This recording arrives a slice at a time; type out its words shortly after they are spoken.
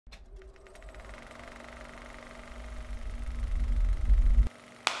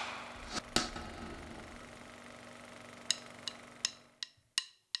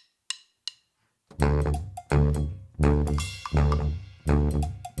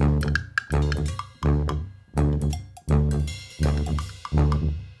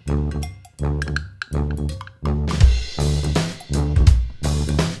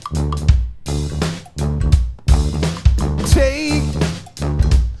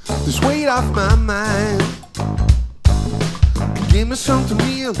this weight off my mind. Give me something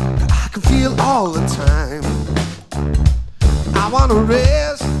real that I can feel all the time. I wanna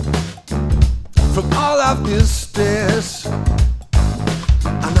rest from all of this stress,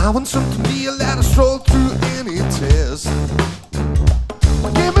 and I want something real that'll stroll through any test.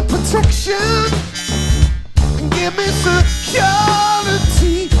 Give me protection and give me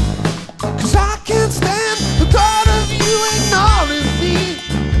security, 'cause I can't stand the thought of you ignoring me.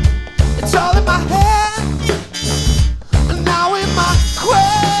 It's all in my head and now in my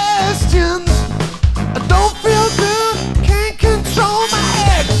questions. I don't feel good, can't control my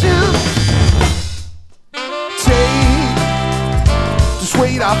actions. Take this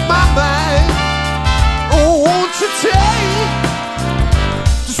weight off my mind. Oh, won't you take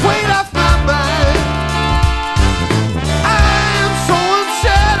this weight off my mind? I'm so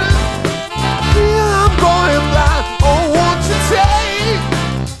unsettled, I feel I'm going blind. Oh, won't you take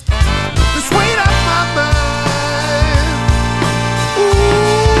this weight off my mind? Ooh.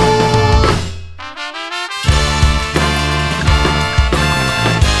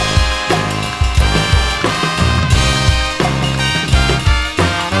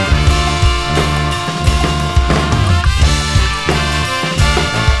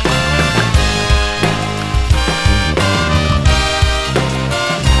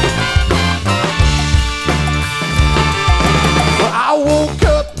 Well, I woke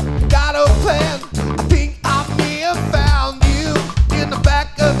up, got a plan. I think I may have found you in the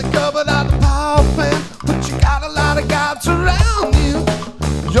back of the cupboard of the power plant. But you got a lot of guards around you.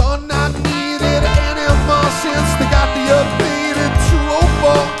 You're not needed anymore since they got the updated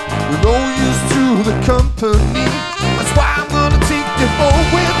 204. We're no use to the company.